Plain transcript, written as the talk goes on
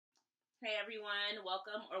Hey everyone,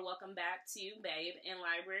 welcome back to Babe in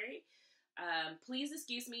Library. Please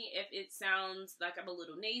excuse me if it sounds like I'm a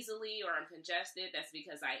little nasally or I'm congested. That's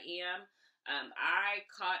because I am. I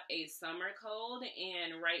caught a summer cold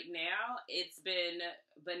and right now it's been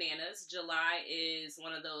bananas. July is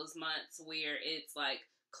one of those months where it's like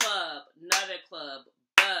club, another club,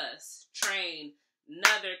 bus, train,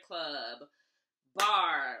 another club,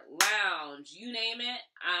 bar, lounge, you name it,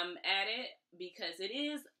 I'm at it because it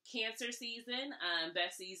is Cancer season,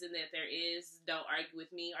 best season that there is. Don't argue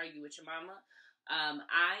with me, argue with your mama.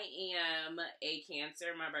 I am a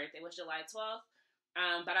Cancer. My birthday was July 12th,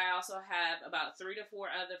 but I also have about 3 to 4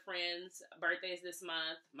 other friends' birthdays this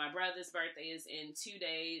month. My brother's birthday is in 2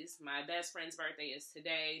 days. My best friend's birthday is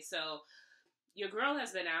today. So your girl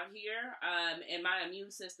has been out here, and my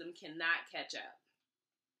immune system cannot catch up.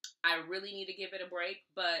 I really need to give it a break,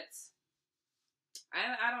 but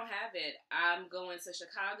I don't have it. I'm going to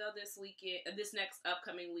Chicago this next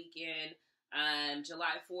upcoming weekend.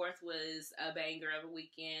 July 4th was a banger of a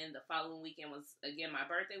weekend. The following weekend was, again, my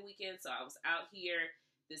birthday weekend, so I was out here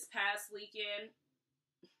this past weekend.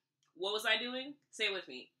 What was I doing? Say it with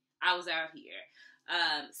me. I was out here.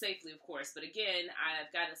 Safely, of course, but again,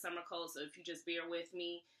 I've got a summer cold, so if you just bear with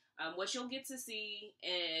me. What you'll get to see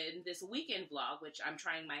in this weekend vlog, which I'm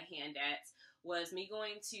trying my hand at, was me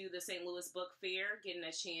going to the St. Louis Book Fair, getting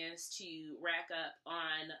a chance to rack up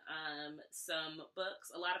on some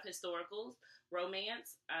books, a lot of historicals,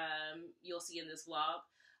 romance, you'll see in this vlog.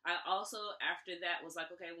 I also, after that, was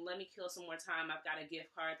like, okay, well, let me kill some more time. I've got a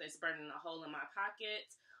gift card that's burning a hole in my pocket.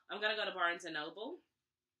 I'm going to go to Barnes & Noble.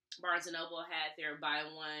 Barnes & Noble had their buy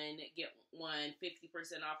one, get one 50%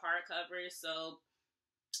 off hardcovers, so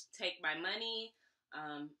take my money,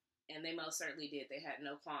 and they most certainly did. They had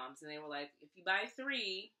no qualms, and they were like, if you buy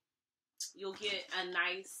 3, you'll get a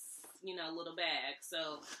nice, little bag.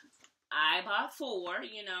 So I bought 4,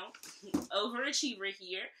 overachiever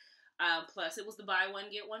here. Plus it was the buy one,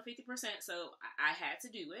 get one 50%, so I had to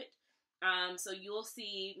do it. So you'll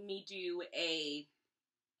see me do a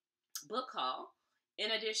book haul.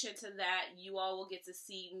 In addition to that, you all will get to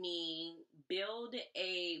see me build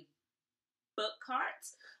a book cart.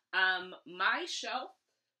 My shelf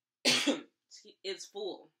is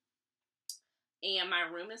full, and my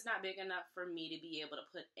room is not big enough for me to be able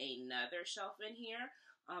to put another shelf in here.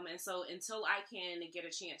 And so until I can get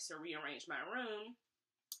a chance to rearrange my room,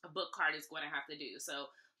 a book cart is going to have to do.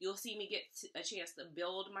 So you'll see me get a chance to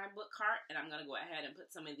build my book cart, and I'm going to go ahead and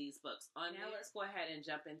put some of these books on. Now let's go ahead and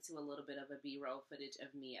jump into a little bit of a B-roll footage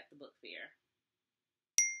of me at the book fair.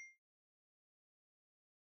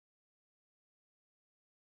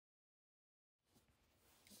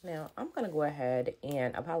 Now, I'm going to go ahead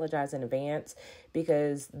and apologize in advance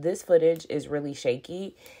because this footage is really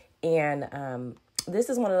shaky, and this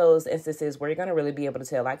is one of those instances where you're going to really be able to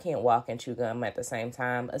tell I can't walk and chew gum at the same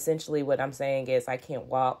time. Essentially, what I'm saying is I can't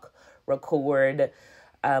walk, record,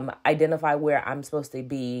 identify where I'm supposed to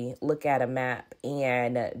be, look at a map,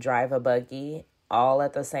 and drive a buggy all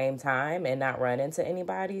at the same time and not run into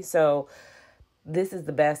anybody. So this is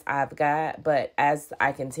the best I've got, but as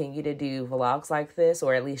I continue to do vlogs like this,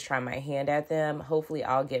 or at least try my hand at them, hopefully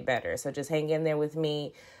I'll get better. So just hang in there with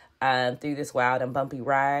me through this wild and bumpy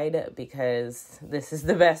ride, because this is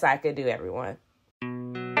the best I could do, everyone.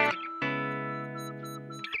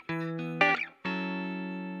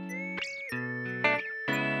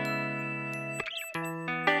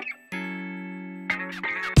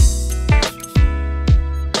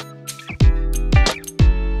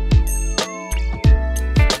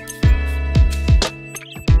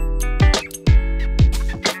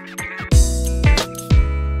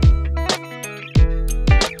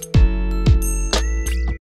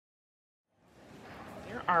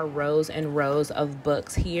 Are rows and rows of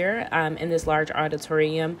books here in this large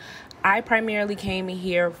auditorium. I primarily came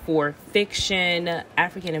here for fiction,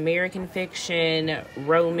 African American fiction,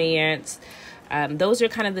 romance. Those are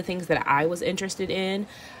kind of the things that I was interested in.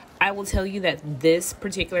 I will tell you that this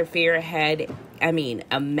particular fair had,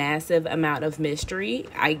 a massive amount of mystery.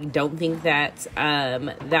 I don't think that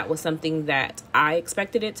that was something that I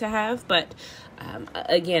expected it to have, but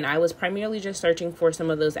again, I was primarily just searching for some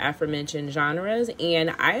of those aforementioned genres, and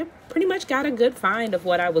I pretty much got a good find of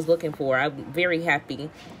what I was looking for. I'm very happy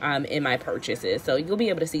in my purchases, so you'll be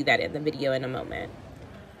able to see that in the video in a moment.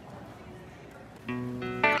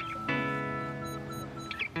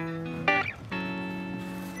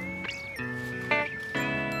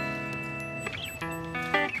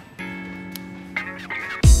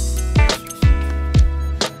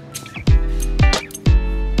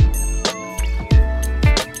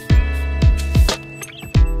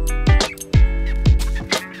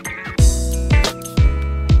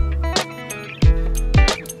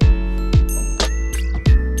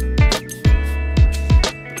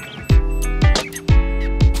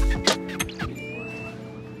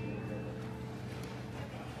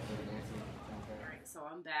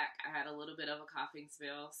 I'm back. I had a little bit of a coughing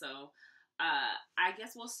spell, so I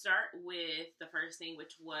guess we'll start with the first thing,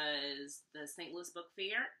 which was the St. Louis Book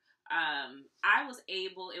Fair. I was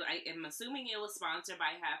able, I am assuming it was sponsored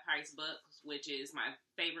by Half Price Books, which is my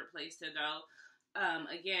favorite place to go.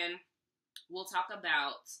 Again, we'll talk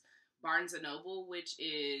about Barnes & Noble, which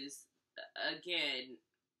is, again,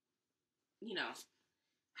 you know,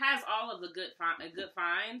 has all of the good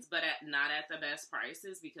finds, but not at the best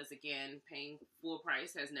prices, because again, paying full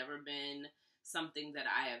price has never been something that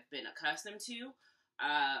I have been accustomed to.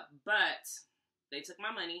 But they took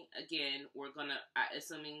my money. Again,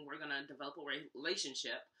 assuming we're gonna develop a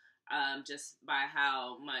relationship, just by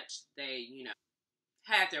how much they,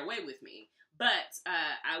 had their way with me. But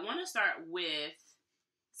I want to start with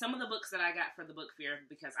some of the books that I got for the book fair,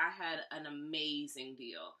 because I had an amazing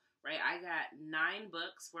deal. Right, I got 9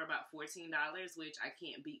 books for about $14, which I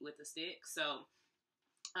can't beat with a stick. So,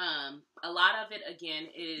 a lot of it, again,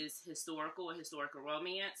 is historical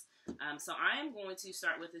romance. So I am going to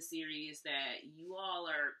start with a series that you all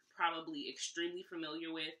are probably extremely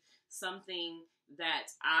familiar with. Something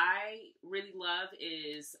that I really love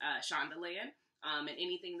is Shondaland, and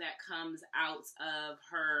anything that comes out of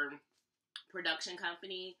her production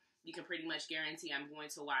company, you can pretty much guarantee I'm going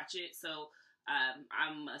to watch it. So,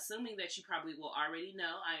 I'm assuming that you probably will already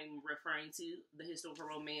know I'm referring to the historical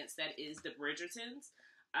romance that is The Bridgertons.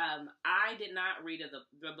 I did not read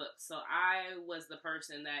the book, so I was the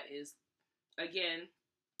person that is, again,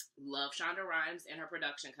 love Shonda Rhimes and her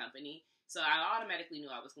production company, so I automatically knew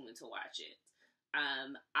I was going to watch it.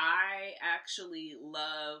 I actually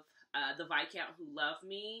love The Viscount Who Loved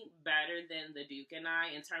Me better than The Duke and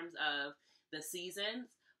I in terms of the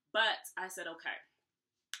seasons, but I said, okay,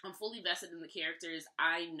 I'm fully vested in the characters.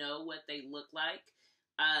 I know what they look like,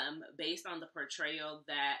 based on the portrayal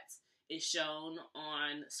that is shown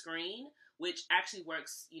on screen, which actually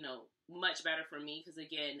works, much better for me, because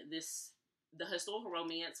again, the historical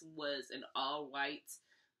romance was an all-white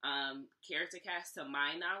character cast to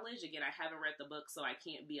my knowledge. Again, I haven't read the book, so I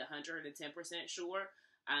can't be 110% sure,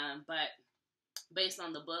 but based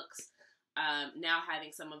on the books, now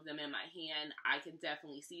having some of them in my hand, I can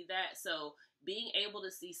definitely see that. So being able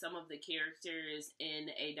to see some of the characters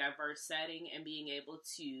in a diverse setting and being able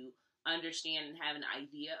to understand and have an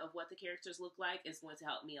idea of what the characters look like is going to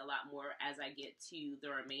help me a lot more as I get to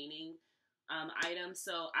the remaining items.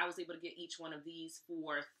 So I was able to get each one of these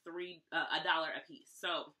for $1 a piece.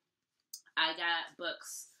 So I got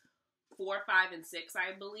books 4, 5, and 6,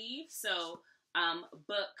 I believe. So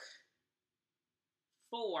book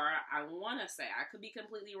 4, I want to say, I could be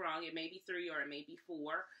completely wrong, it may be 3 or it may be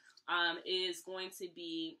 4, is going to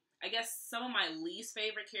be, I guess, some of my least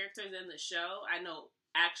favorite characters in the show. I know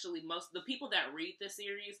actually most the people that read this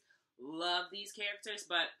series love these characters,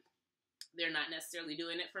 but they're not necessarily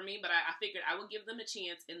doing it for me. But I figured I would give them a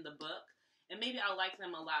chance in the book, and maybe I'll like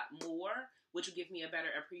them a lot more, which will give me a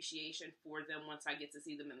better appreciation for them once I get to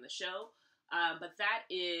see them in the show. But that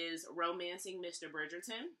is Romancing Mr.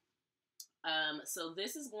 Bridgerton. So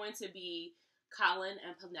this is going to be Colin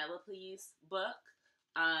and Penelope's book.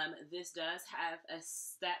 This does have a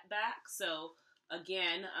step back. So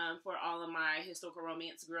again, for all of my historical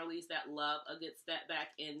romance girlies that love a good step back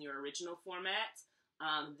in your original format,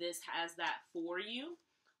 this has that for you.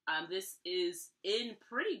 This is in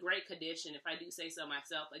pretty great condition, if I do say so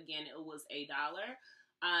myself. Again, it was $1.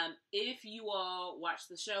 If you all watch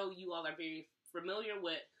the show, you all are very familiar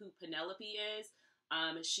with who Penelope is.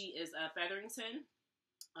 She is a Featherington.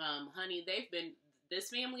 Honey, this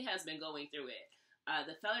family has been going through it.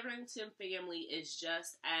 The Featherington family is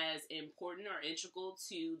just as important or integral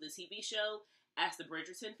to the TV show as the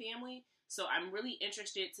Bridgerton family. So I'm really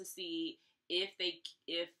interested to see if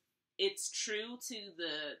it's true to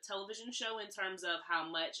the television show in terms of how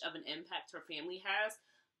much of an impact her family has.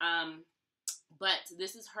 But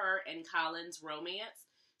this is her and Colin's romance.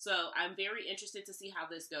 So I'm very interested to see how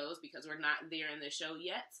this goes, because we're not there in the show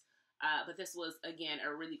yet. But this was, again,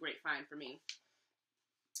 a really great find for me.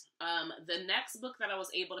 The next book that I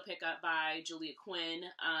was able to pick up by Julia Quinn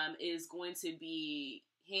is going to be,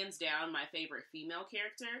 hands down, my favorite female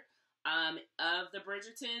character of the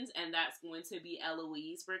Bridgertons, and that's going to be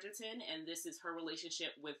Eloise Bridgerton, and this is her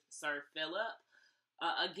relationship with Sir Philip.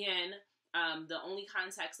 Again, the only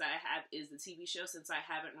context that I have is the TV show, since I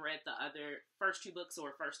haven't read the other first 2 books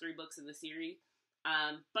or first 3 books in the series.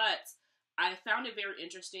 But I found it very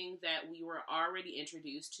interesting that we were already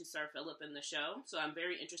introduced to Sir Philip in the show, so I'm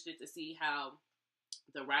very interested to see how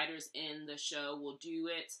the writers in the show will do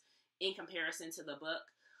it in comparison to the book.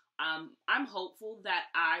 I'm hopeful that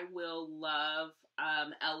I will love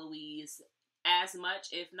Eloise as much,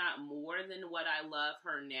 if not more, than what I love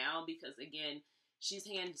her now, because again, she's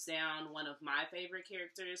hands down one of my favorite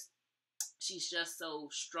characters. She's just so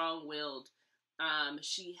strong-willed.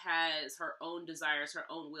 She has her own desires, her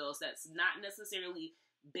own wills, that's not necessarily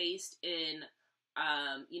based in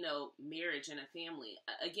marriage and a family.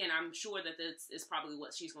 Again, I'm sure that this is probably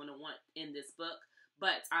what she's going to want in this book,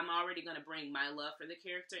 but I'm already going to bring my love for the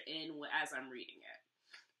character in as I'm reading it.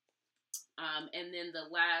 And then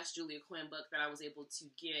the last Julia Quinn book that I was able to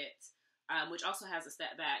get, which also has a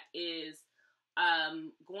step back, is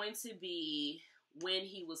going to be When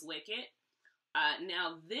He Was Wicked.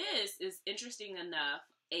 Now, this is interesting enough,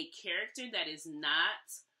 a character that is not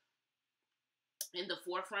in the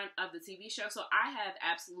forefront of the TV show. So I have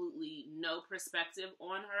absolutely no perspective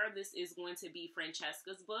on her. This is going to be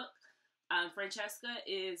Francesca's book. Francesca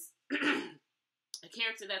is a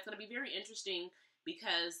character that's going to be very interesting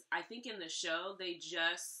because I think in the show they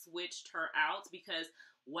just switched her out, because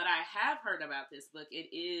what I have heard about this book,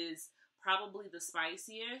 it is probably the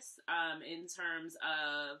spiciest in terms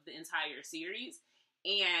of the entire series.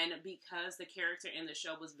 And because the character in the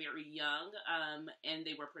show was very young and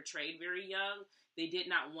they were portrayed very young, they did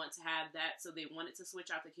not want to have that. So they wanted to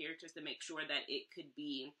switch out the characters to make sure that it could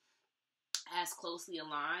be as closely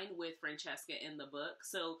aligned with Francesca in the book.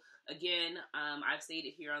 So again, I've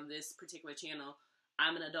stated here on this particular channel,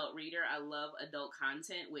 I'm an adult reader. I love adult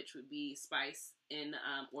content, which would be spice in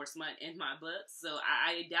or smut in my books. So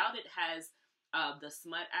I doubt it has the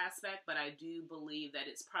smut aspect, but I do believe that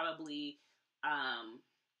it's probably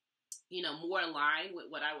more aligned with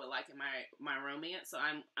what I would like in my romance. So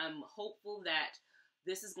I'm hopeful that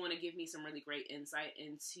this is going to give me some really great insight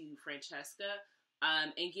into Francesca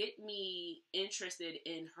and get me interested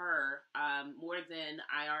in her more than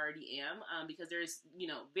I already am, because there's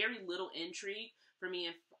very little intrigue for me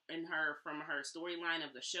in her from her storyline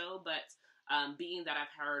of the show, but being that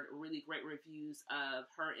I've heard really great reviews of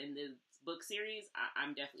her in this book series,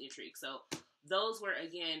 I'm definitely intrigued. So those were,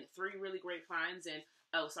 again, 3 really great finds. And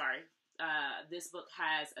this book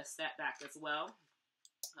has a step back as well.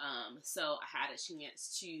 So I had a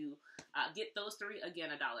chance to get those 3, again,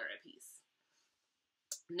 $1 a piece.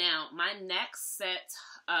 Now, my next set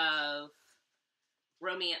of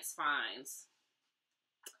romance finds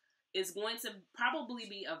is going to probably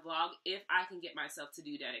be a vlog if I can get myself to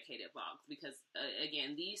do dedicated vlogs, because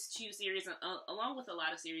again, these 2 series, along with a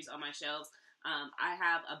lot of series on my shelves, I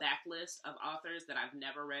have a backlist of authors that I've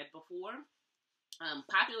never read before,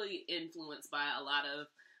 popularly influenced by a lot of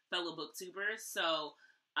fellow booktubers. So,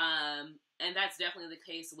 and that's definitely the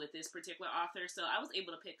case with this particular author. So I was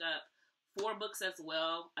able to pick up 4 books as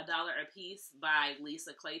well, $1 a piece, by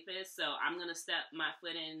Lisa Kleypas. So I'm going to step my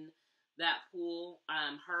foot in that pool.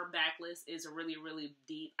 Her backlist is really, really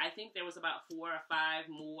deep. I think there was about 4 or 5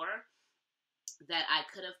 more that I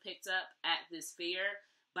could have picked up at this fair,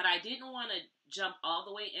 but I didn't want to jump all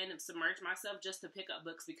the way in and submerge myself just to pick up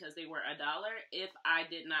books because they were $1 if I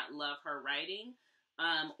did not love her writing,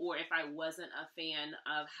 or if I wasn't a fan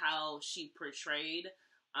of how she portrayed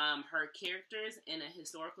her characters in a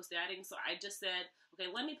historical setting. So I just said,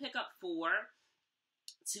 okay, let me pick up 4.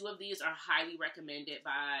 2 of these are highly recommended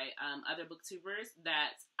by other booktubers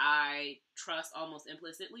that I trust almost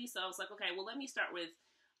implicitly. So I was like, okay, well, let me start with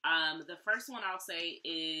the first one I'll say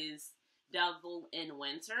is Devil in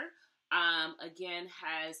Winter. Again,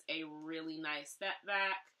 has a really nice step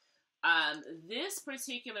back. This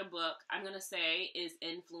particular book, I'm going to say, is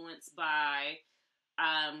influenced by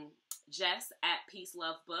Jess at Peace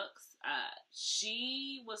Love Books.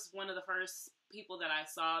 She was one of the first people that I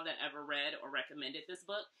saw that ever read or recommended this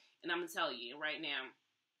book. And I'm going to tell you right now,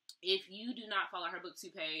 if you do not follow her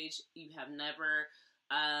Booktube page, you have never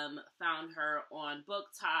found her on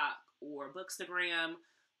BookTok or Bookstagram,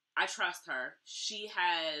 I trust her. She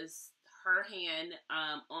has her hand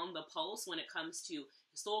on the pulse when it comes to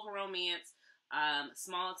historical romance.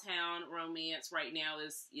 Small town romance right now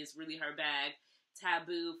is really her bag.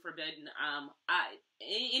 Taboo, forbidden.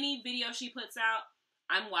 Any video she puts out,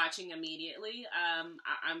 I'm watching immediately.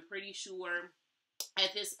 I'm pretty sure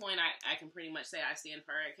at this point I can pretty much say I stand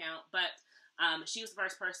for her account. But she was the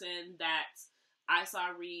first person that I saw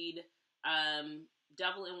read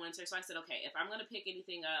Devil in Winter. So I said, okay, if I'm going to pick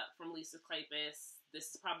anything up from Lisa Kleypas,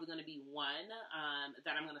 this is probably going to be one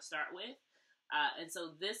that I'm going to start with. And so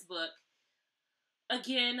this book,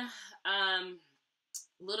 again,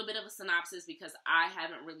 a little bit of a synopsis because I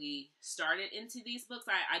haven't really started into these books.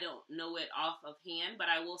 I don't know it off of hand, but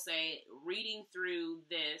I will say reading through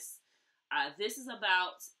this, this is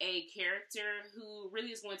about a character who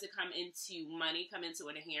really is going to come into money, come into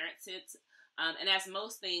an inheritance. And as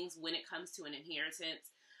most things, when it comes to an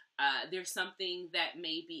inheritance, there's something that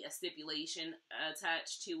may be a stipulation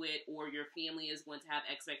attached to it, or your family is going to have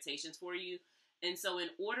expectations for you. And so in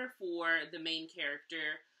order for the main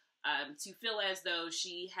character to feel as though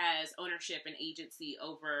she has ownership and agency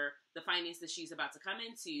over the finances she's about to come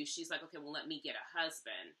into, she's like, okay, well, let me get a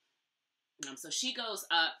husband. So she goes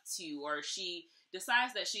up to, or she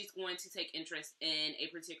decides that she's going to take interest in a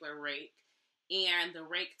particular rake, and the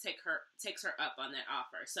rake takes her up on that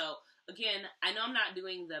offer. So again, I know I'm not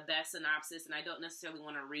doing the best synopsis, and I don't necessarily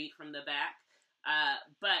want to read from the back,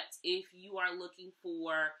 but if you are looking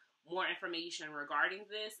for more information regarding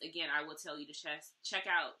this, again, I will tell you to check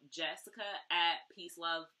out Jessica at Peace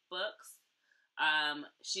Love Books.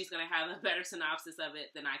 She's going to have a better synopsis of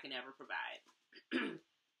it than I can ever provide.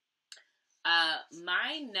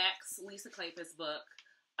 My next Lisa Kleypas book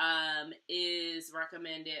is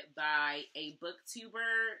recommended by a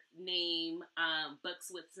booktuber named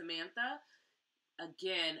Books with Samantha.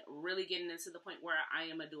 Again, really getting into the point where I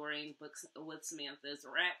am adoring Books with Samantha's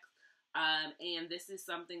rec. And this is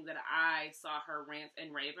something that I saw her rant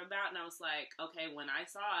and rave about, and I was like, okay, when I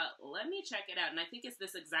saw it, let me check it out. And I think it's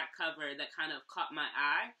this exact cover that kind of caught my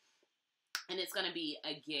eye, and it's going to be,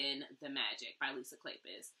 again, The Magic by Lisa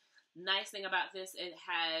Kleypas. Nice thing about this, it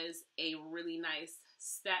has a really nice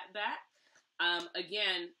stat back.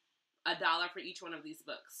 Again, $1 for each one of these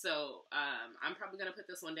books. So I'm probably going to put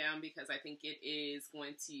this one down because I think it is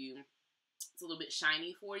going to, it's a little bit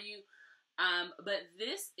shiny for you. But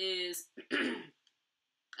this is,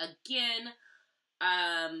 again,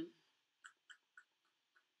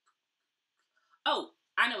 oh,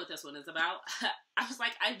 I know what this one is about. I was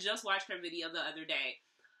like, I just watched her video the other day.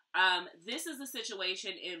 This is a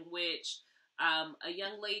situation in which a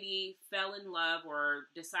young lady fell in love or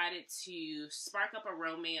decided to spark up a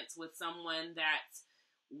romance with someone that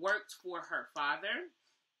worked for her father.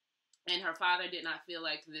 And her father did not feel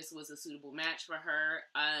like this was a suitable match for her.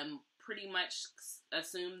 Pretty much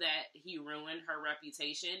assumed that he ruined her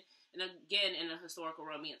reputation. And again, in a historical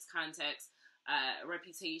romance context,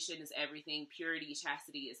 reputation is everything. Purity,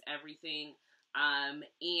 chastity is everything.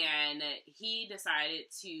 And he decided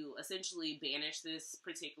to essentially banish this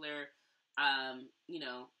particular, I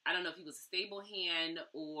don't know if he was a stable hand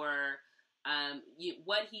or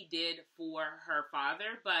what he did for her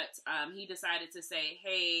father, but he decided to say,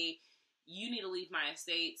 hey, you need to leave my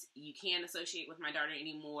estate. You can't associate with my daughter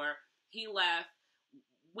anymore. He left,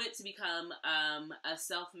 went to become a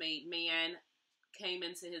self-made man, came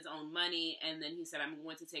into his own money, and then he said, I'm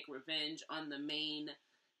going to take revenge on the main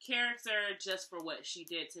character just for what she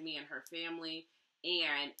did to me and her family.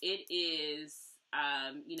 And it is,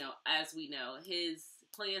 as we know, his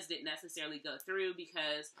plans didn't necessarily go through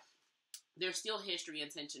because there's still history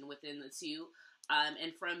and tension within the two.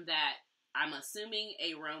 And from that, I'm assuming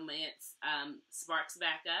a romance sparks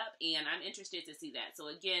back up, and I'm interested to see that. So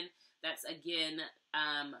again, that's again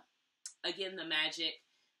The Magic.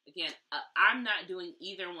 Again, I'm not doing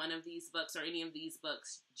either one of these books or any of these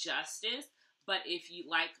books justice, but if you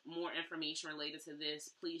like more information related to this,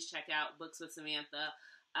 please check out Books with Samantha.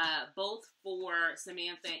 Both for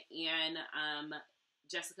Samantha and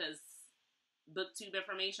Jessica's Booktube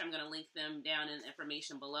information, I'm going to link them down in the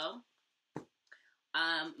information below.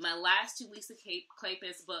 My last two Lisa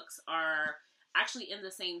Kleypas books are actually in the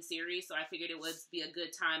same series, so I figured it would be a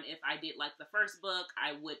good time if I did like the first book,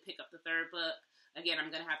 I would pick up the third book. Again, I'm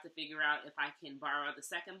going to have to figure out if I can borrow the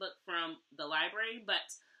second book from the library, but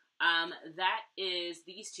that is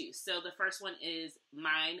these two. So the first one is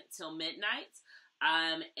Mine Till Midnight,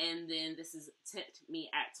 and then this is Tempt Me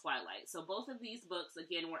at Twilight. So both of these books,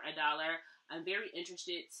 again, were $1. I'm very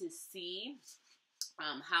interested to see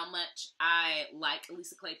how much I like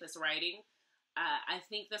Lisa Kleypas writing. I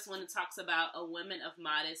think this one talks about a woman of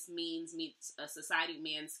modest means meets a society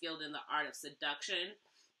man skilled in the art of seduction.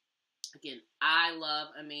 Again, I love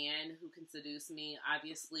a man who can seduce me.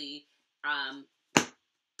 Obviously,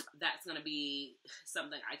 that's going to be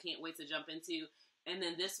something I can't wait to jump into. And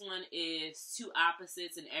then this one is two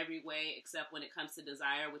opposites in every way except when it comes to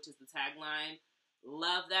desire, which is the tagline.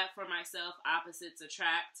 Love that for myself. Opposites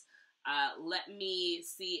attract. Let me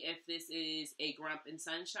see if this is a Grump and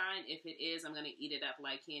Sunshine. If it is, I'm going to eat it up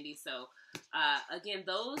like candy. So, again,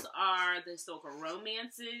 those are the historical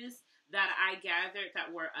romances that I gathered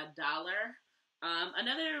that were $1.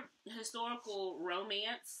 Another historical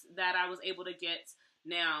romance that I was able to get.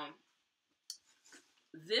 Now,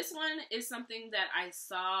 this one is something that I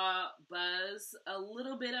saw buzz a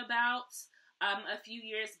little bit about a few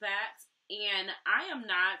years back. And I am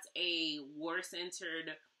not a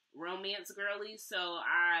war-centered romance girly, so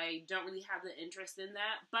I don't really have the interest in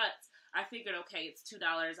that, but I figured, okay, it's $2,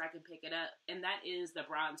 I can pick it up, and that is The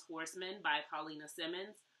Bronze Horseman by Paulina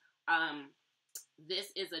Simmons.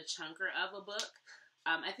 This is a chunker of a book.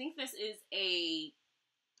 I think this is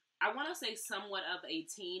I want to say somewhat of a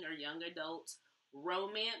teen or young adult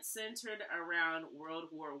romance centered around World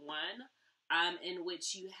War I, in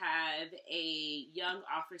which you have a young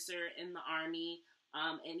officer in the army,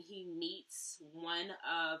 and he meets one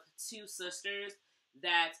of two sisters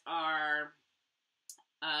that are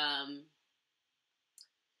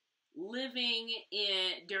living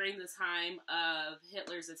during the time of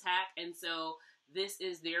Hitler's attack, and so this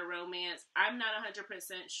is their romance. I'm not 100%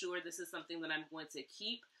 sure this is something that I'm going to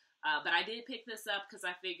keep, but I did pick this up because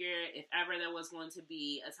I figured if ever there was going to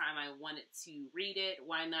be a time I wanted to read it,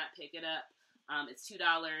 why not pick it up? It's $2.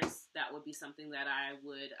 That would be something that I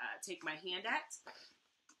would take my hand at.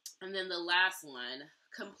 And then the last one,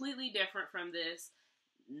 completely different from this,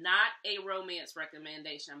 not a romance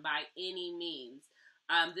recommendation by any means.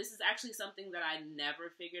 This is actually something that I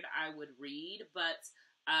never figured I would read, but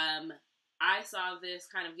I saw this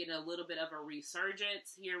kind of getting a little bit of a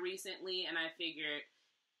resurgence here recently, and I figured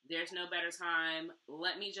there's no better time.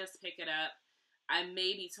 Let me just pick it up. I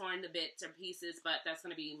may be torn to bits or pieces, but that's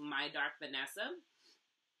going to be My Dark Vanessa.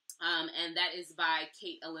 And that is by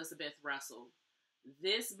Kate Elizabeth Russell.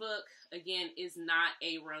 This book, again, is not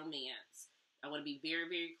a romance. I want to be very,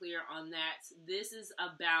 very clear on that. This is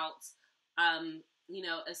about,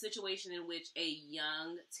 a situation in which a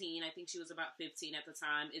young teen, I think she was about 15 at the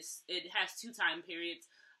time, it has two time periods.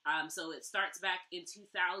 So it starts back in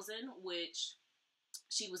 2000, which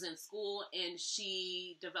she was in school, and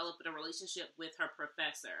she developed a relationship with her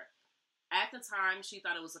professor. At the time, she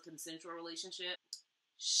thought it was a consensual relationship.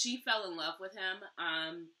 She fell in love with him,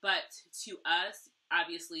 but to us,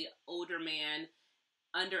 obviously, older man,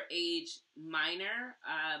 underage minor,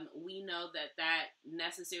 we know that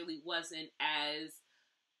necessarily wasn't as,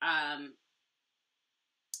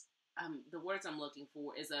 the words I'm looking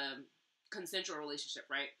for is a consensual relationship,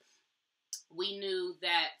 right? We knew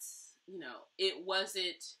that, it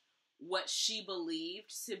wasn't what she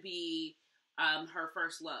believed to be her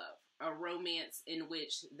first love, a romance in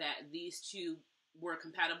which that these two were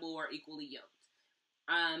compatible or equally yoked.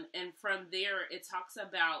 And from there, it talks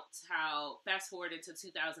about how, fast forward into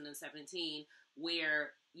 2017, where,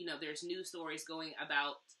 there's news stories going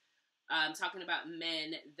about, talking about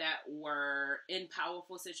men that were in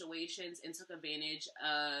powerful situations and took advantage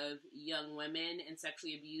of young women and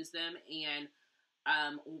sexually abused them. And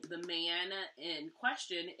the man in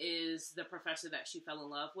question is the professor that she fell in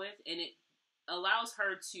love with, and it allows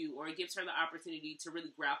her to, or it gives her the opportunity to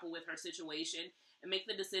really grapple with her situation and make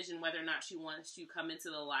the decision whether or not she wants to come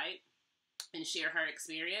into the light and share her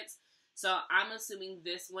experience. So I'm assuming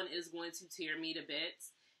this one is going to tear me to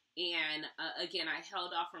bits. And again, I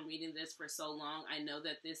held off from reading this for so long. I know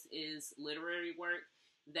that this is literary work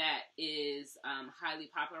that is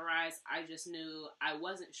highly popularized. I just knew I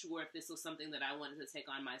wasn't sure if this was something that I wanted to take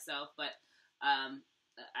on myself, but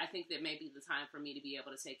I think that may be the time for me to be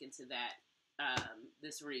able to take into that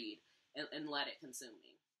this read and let it consume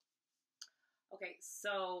me. Okay,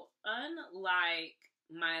 so unlike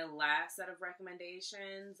my last set of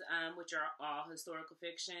recommendations, which are all historical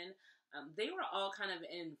fiction, they were all kind of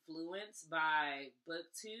influenced by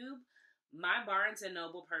Booktube. My Barnes &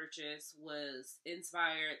 Noble purchase was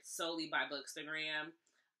inspired solely by Bookstagram.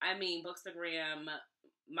 I mean, Bookstagram,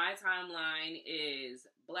 my timeline is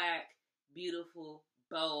black, beautiful,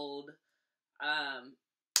 bold,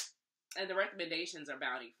 and the recommendations are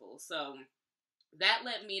bountiful. So that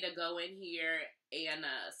led me to go in here and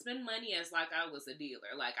spend money as like I was a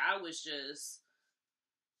dealer. Like I was just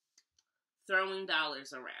throwing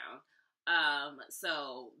dollars around.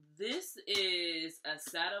 So this is a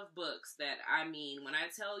set of books that, I mean, when I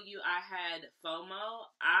tell you I had FOMO,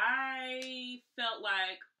 I felt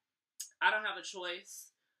like I don't have a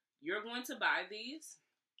choice. You're going to buy these.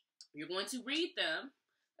 You're going to read them.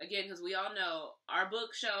 Again, because we all know our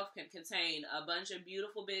bookshelf can contain a bunch of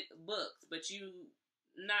beautiful books, but you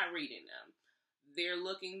not reading them. They're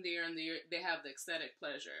looking there and they have the aesthetic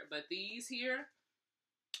pleasure. But these here,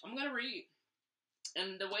 I'm going to read.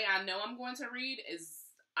 And the way I know I'm going to read is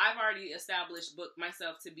I've already established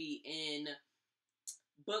myself to be in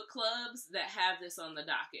book clubs that have this on the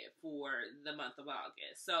docket for the month of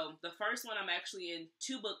August. So the first one I'm actually in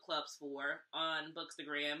 2 book clubs for on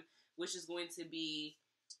Bookstagram, which is going to be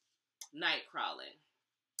Night Crawling.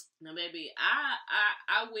 Now, baby,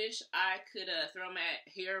 I wish I could throw my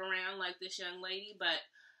hair around like this young lady, but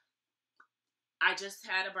I just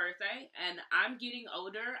had a birthday and I'm getting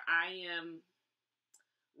older. I am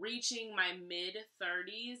reaching my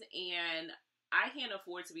mid-30s, and I can't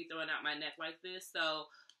afford to be throwing out my neck like this. So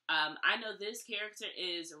I know this character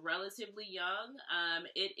is relatively young.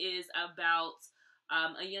 It is about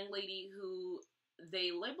a young lady who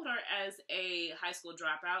they labeled her as a high school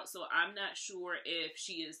dropout. So I'm not sure if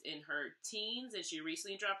she is in her teens and she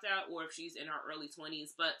recently dropped out, or if she's in her early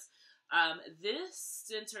 20s. But this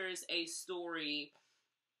centers a story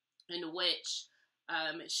in which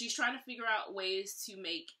she's trying to figure out ways to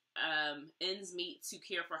make ends meet to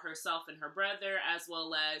care for herself and her brother, as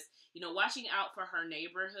well as, watching out for her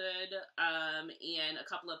neighborhood and a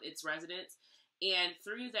couple of its residents. And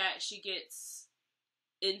through that, she gets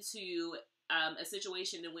into a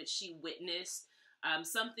situation in which she witnessed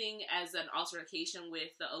something as an altercation with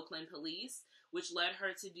the Oakland police, which led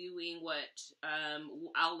her to doing what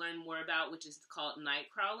I'll learn more about, which is called night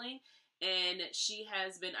crawling. And she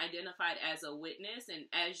has been identified as a witness. And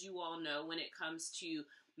as you all know, when it comes to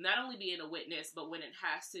not only being a witness, but when it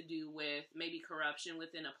has to do with maybe corruption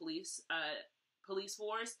within a police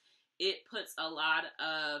force, it puts a lot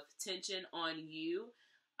of tension on you,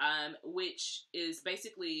 which is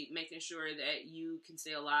basically making sure that you can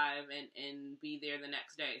stay alive and be there the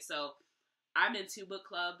next day. So I'm in 2 book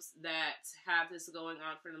clubs that have this going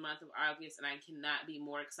on for the month of August, and I cannot be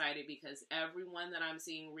more excited because everyone that I'm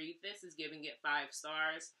seeing read this is giving it 5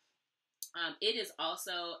 stars. It is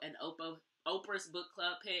also an Oprah's book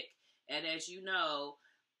club pick, and as you know,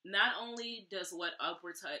 not only does what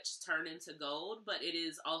Oprah touch turn into gold, but it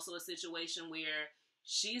is also a situation where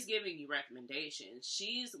she's giving you recommendations.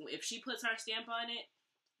 If she puts her stamp on it,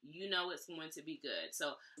 it's going to be good.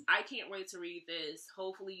 So I can't wait to read this.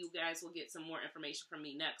 Hopefully you guys will get some more information from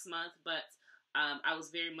me next month, but I was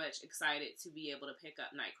very much excited to be able to pick up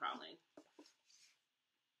Nightcrawling.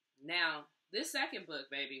 Now, this second book,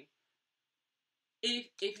 baby,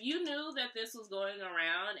 if you knew that this was going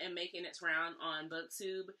around and making its round on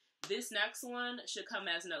Booktube, this next one should come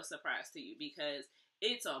as no surprise to you because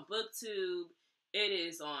it's on Booktube, it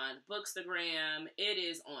is on Bookstagram, it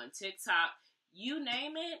is on TikTok. You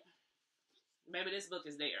name it, maybe this book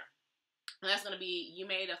is there. And that's going to be You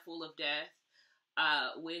Made a Fool of Death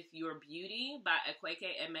with Your Beauty by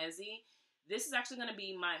Akwaeke Emezi. This is actually going to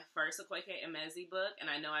be my first Akwaeke Emezi book, and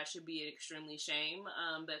I know I should be extremely ashamed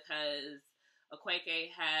because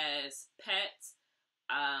Akwaeke has Pet,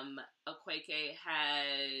 Akwaeke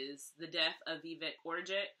has The Death of Vivek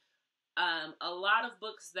Orjit, a lot of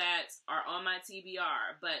books that are on my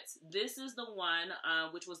TBR, but this is the one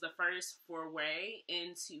which was the first foray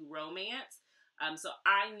into romance. So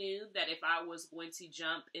I knew that if I was going to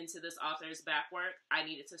jump into this author's backwork, I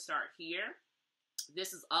needed to start here.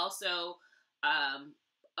 This is also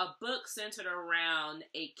a book centered around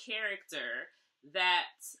a character that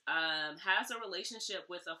has a relationship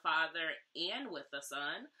with a father and with a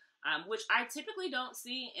son, which I typically don't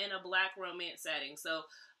see in a Black romance setting. So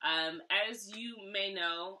as you may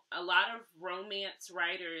know, a lot of romance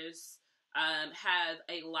writers have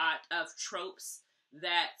a lot of tropes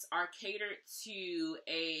that are catered to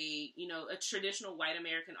a traditional white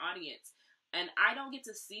American audience. And I don't get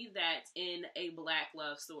to see that in a Black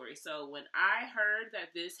love story. So when I heard that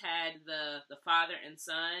this had the father and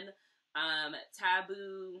son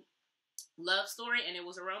taboo love story and it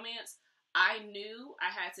was a romance, I knew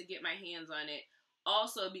I had to get my hands on it.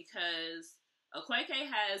 Also because Akwaeke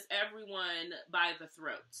has everyone by the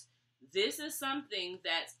throat. This is something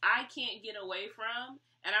that I can't get away from,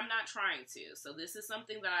 and I'm not trying to. So this is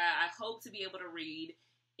something that I hope to be able to read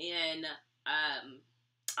in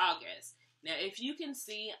August. Now, if you can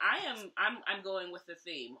see, I'm going with the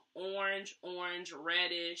theme orange,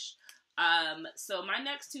 reddish. So my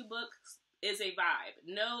next 2 books is a vibe.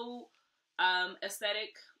 No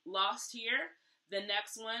aesthetic lost here. The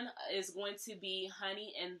next one is going to be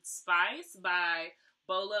Honey and Spice by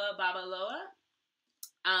Bola Babalola.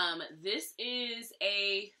 This is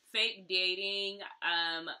a fake dating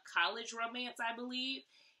college romance, I believe.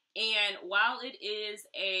 And while it is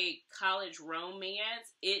a college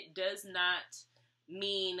romance, it does not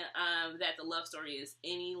mean that the love story is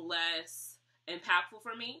any less impactful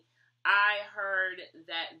for me. I heard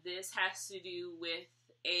that this has to do with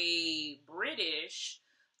a British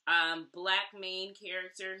Black main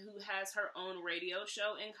character who has her own radio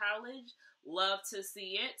show in college. Love to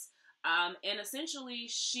see it. And essentially,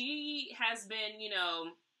 she has been,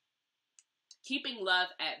 keeping love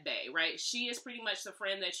at bay, right? She is pretty much the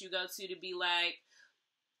friend that you go to be like,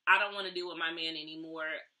 I don't want to deal with my man anymore.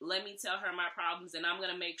 Let me tell her my problems, and I'm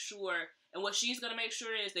going to make sure, and what she's going to make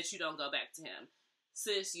sure is that you don't go back to him.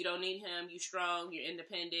 Sis, you don't need him. You're strong. You're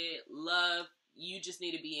independent. Love. You just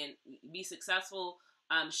need to be successful.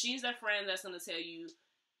 She's that friend that's going to tell you,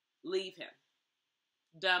 leave him.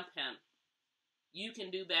 Dump him. You can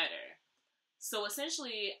do better. So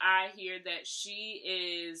essentially, I hear that she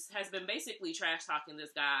has been basically trash talking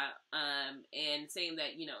this guy, and saying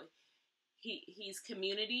that, you know, he's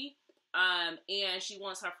community, and she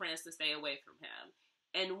wants her friends to stay away from him.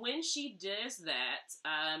 And when she does that,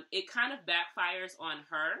 it kind of backfires on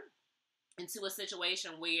her into a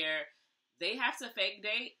situation where they have to fake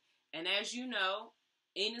date. And as you know,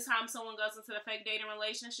 anytime someone goes into a fake dating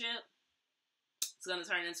relationship, it's going to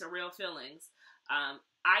turn into real feelings.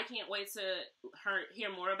 I can't wait to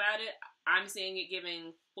hear more about it. I'm seeing it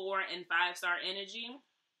giving 4 and 5-star energy.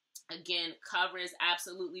 Again, cover is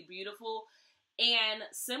absolutely beautiful. And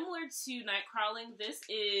similar to Nightcrawling, this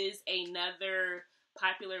is another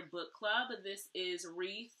popular book club. This is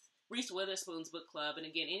Reese Witherspoon's book club. And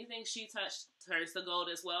again, anything she touched turns to gold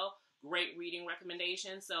as well. Great reading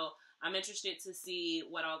recommendation. So I'm interested to see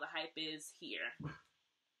what all the hype is here.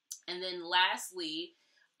 And then lastly,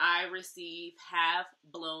 I received Half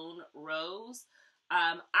Blown Rose.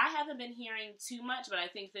 I haven't been hearing too much, but I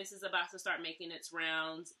think this is about to start making its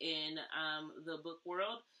rounds in the book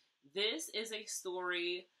world. This is a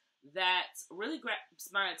story that really grabs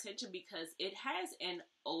my attention because it has an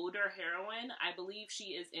older heroine. I believe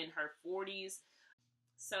she is in her 40s.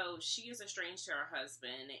 So she is estranged to her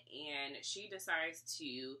husband, and she decides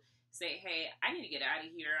to say, hey, I need to get out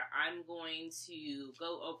of here. I'm going to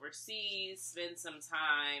go overseas, spend some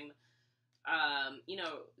time,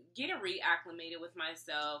 get reacclimated with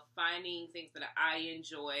myself, finding things that I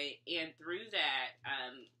enjoy. And through that,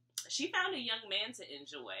 she found a young man to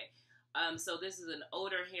enjoy. So this is an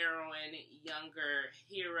older heroine, younger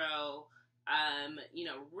hero,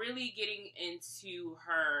 really getting into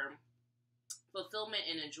her fulfillment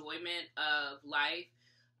and enjoyment of life,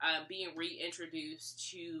 being reintroduced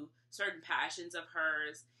to certain passions of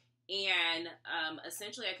hers. And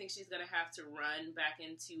essentially, I think she's going to have to run back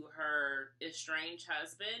into her estranged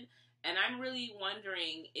husband. And I'm really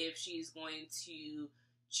wondering if she's going to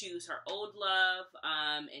choose her old love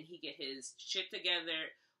and he get his shit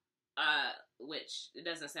together, which it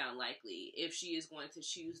doesn't sound likely. If she is going to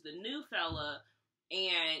choose the new fella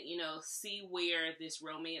and, see where this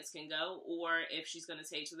romance can go, or if she's going to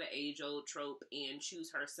take to the age-old trope and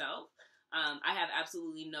choose herself. I have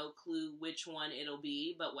absolutely no clue which one it'll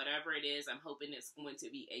be, but whatever it is, I'm hoping it's going to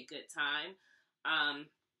be a good time.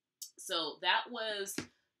 So that was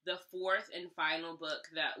the 4th and final book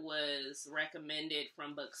that was recommended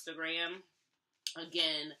from Bookstagram.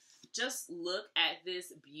 Again, just look at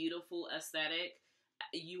this beautiful aesthetic.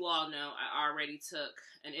 You all know I already took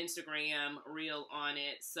an Instagram reel on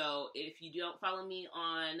it. So if you don't follow me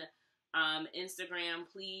on Instagram,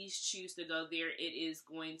 please choose to go there. It is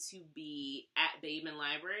going to be at Babe in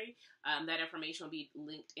Library. That information will be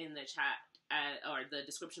linked in the chat or the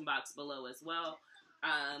description box below as well.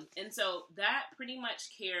 And so that pretty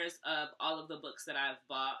much cares of all of the books that I've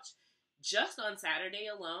bought just on Saturday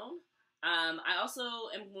alone. I also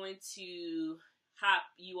am going to hop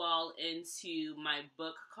you all into my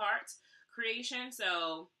book cart creation.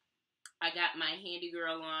 So I got my handy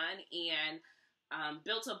girl on and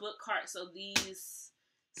built a book cart so these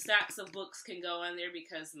stacks of books can go on there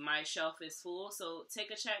because my shelf is full. So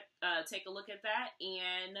take a look at that,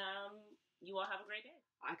 and you all have a great day.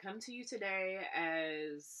 I come to you today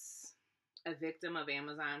as a victim of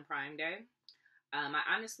Amazon Prime Day. I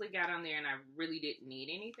honestly got on there and I really didn't need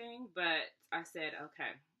anything, but I said,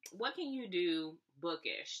 okay, what can you do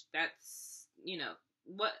bookish? That's,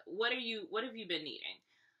 what have you been needing?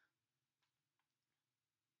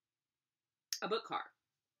 A book cart.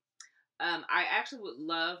 I actually would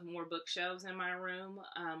love more bookshelves in my room,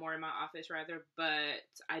 or in my office rather, but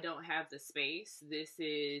I don't have the space. This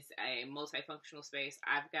is a multifunctional space.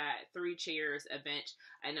 I've got 3 chairs, a bench.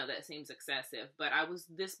 I know that seems excessive, but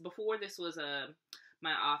before this was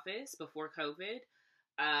my office before COVID.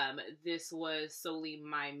 This was solely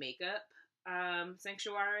my makeup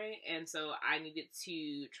sanctuary, and so I needed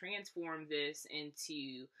to transform this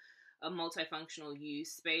into a multifunctional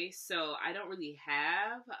use space. So I don't really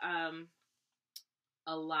have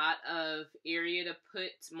a lot of area to put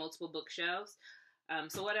multiple bookshelves.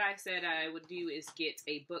 So what I said I would do is get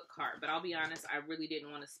a book cart, but I'll be honest, I really didn't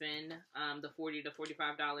want to spend the $40 to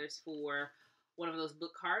 $45 for one of those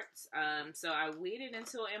book carts. So I waited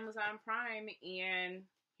until Amazon Prime, and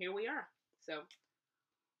here we are. So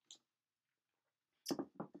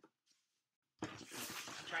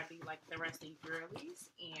try to be like the rest of you girlies,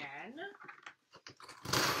 and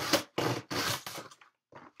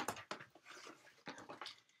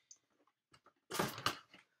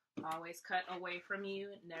always cut away from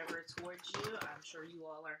you, never towards you. I'm sure you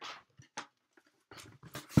all are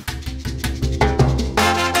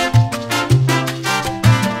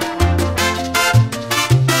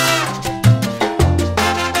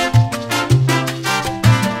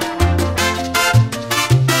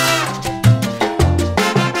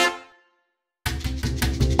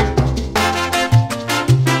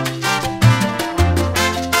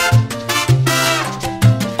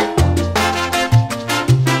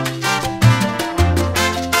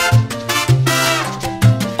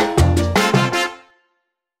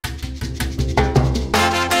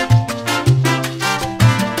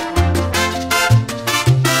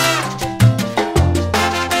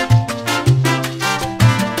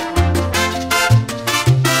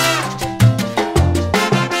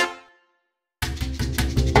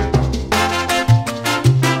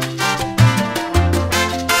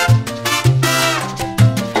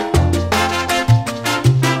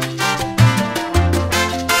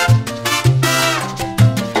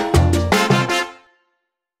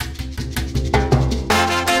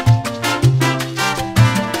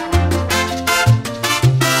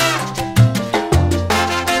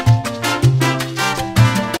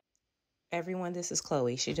Everyone, this is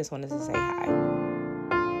Chloe. She just wanted to say hi.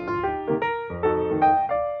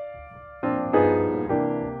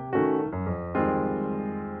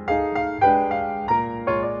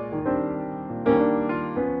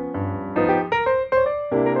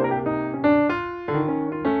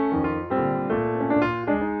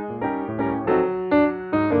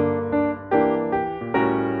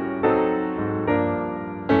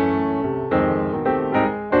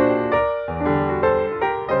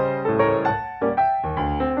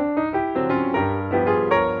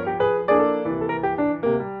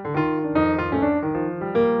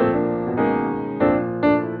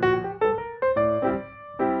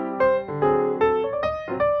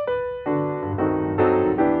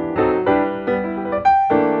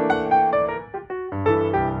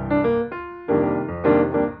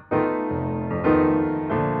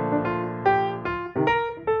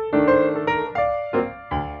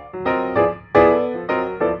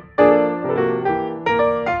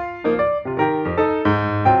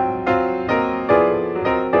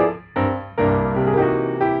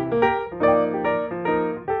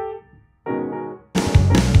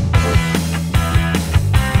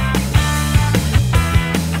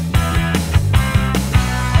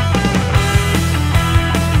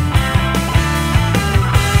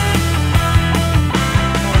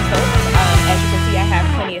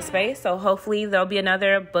 Space, so hopefully there'll be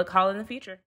another book haul in the future.